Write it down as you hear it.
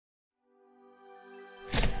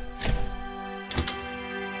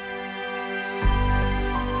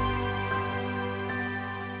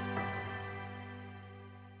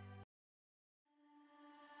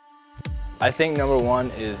I think number one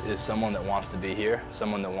is someone that wants to be here,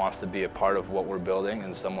 someone that wants to be a part of what we're building,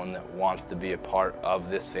 and someone that wants to be a part of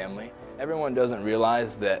this family. Everyone doesn't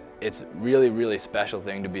realize that it's really, really special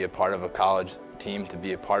thing to be a part of a college team, to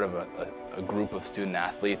be a part of a group of student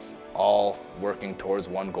athletes all working towards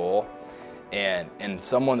one goal. And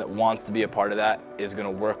someone that wants to be a part of that is going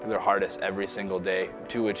to work their hardest every single day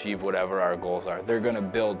to achieve whatever our goals are. They're going to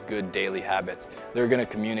build good daily habits. They're going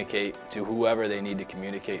to communicate to whoever they need to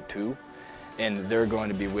communicate to, and they're going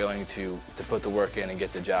to be willing to put the work in and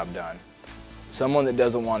get the job done. Someone that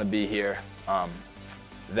doesn't want to be here,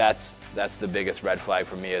 that's the biggest red flag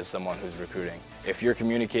for me as someone who's recruiting. If you're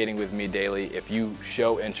communicating with me daily, if you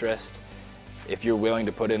show interest, if you're willing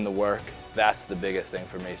to put in the work, that's the biggest thing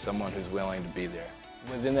for me, someone who's willing to be there.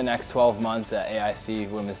 Within the next 12 months at AIC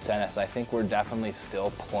Women's Tennis, I think we're definitely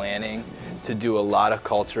still planning to do a lot of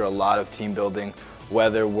culture, a lot of team building,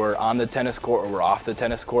 whether we're on the tennis court or we're off the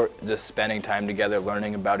tennis court, just spending time together,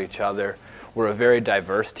 learning about each other. We're a very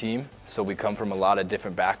diverse team, so we come from a lot of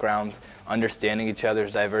different backgrounds, understanding each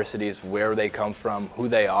other's diversities, where they come from, who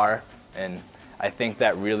they are, and I think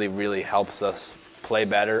that really, really helps us play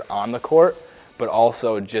better on the court, but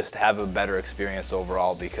also just have a better experience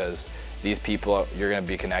overall, because these people you're going to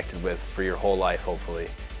be connected with for your whole life, hopefully.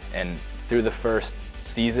 And through the first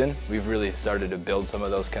season, we've really started to build some of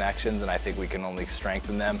those connections, and I think we can only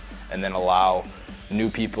strengthen them and then allow new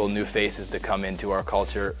people, new faces to come into our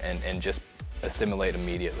culture and just assimilate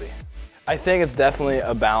immediately. I think it's definitely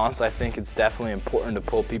a balance. I think it's definitely important to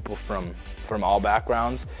pull people from all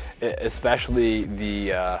backgrounds, especially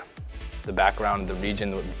the background, the region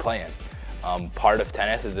that we play in. Part of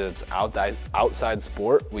tennis is it's outside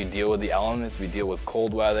sport. We deal with the elements, we deal with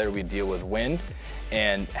cold weather, we deal with wind,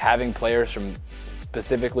 and having players from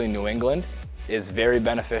specifically New England is very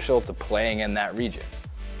beneficial to playing in that region.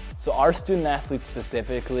 So our student athletes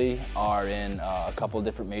specifically are in a couple of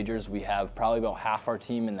different majors. We have probably about half our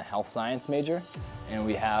team in the health science major, and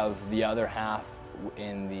we have the other half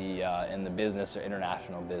in the business or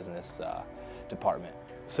international business department.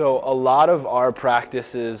 So a lot of our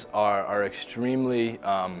practices are extremely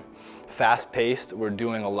fast-paced. We're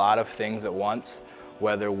doing a lot of things at once,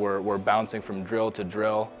 whether we're bouncing from drill to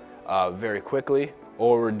drill very quickly,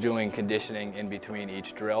 or we're doing conditioning in between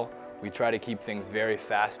each drill. We try to keep things very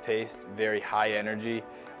fast-paced, very high energy,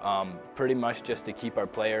 pretty much just to keep our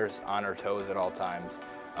players on our toes at all times.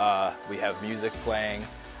 We have music playing,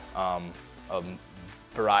 a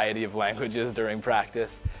variety of languages during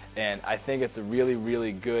practice. And I think it's a really,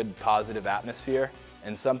 really good, positive atmosphere,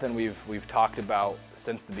 and something we've talked about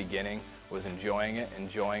since the beginning was enjoying it,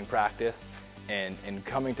 enjoying practice, and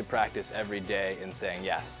coming to practice every day and saying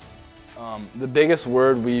yes. The biggest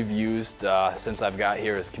word we've used since I've got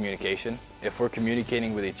here is communication. If we're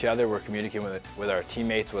communicating with each other, we're communicating with our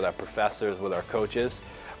teammates, with our professors, with our coaches,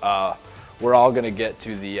 we're all going to get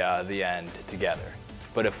to the end together.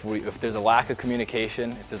 But if there's a lack of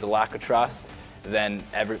communication, if there's a lack of trust, then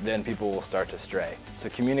people will start to stray. So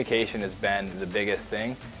communication has been the biggest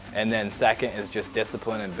thing, and then second is just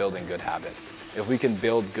discipline and building good habits. If we can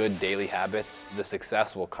build good daily habits, the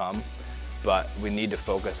success will come, but we need to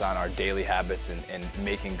focus on our daily habits and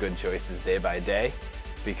making good choices day by day,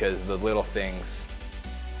 because the little things,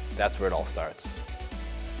 that's where it all starts.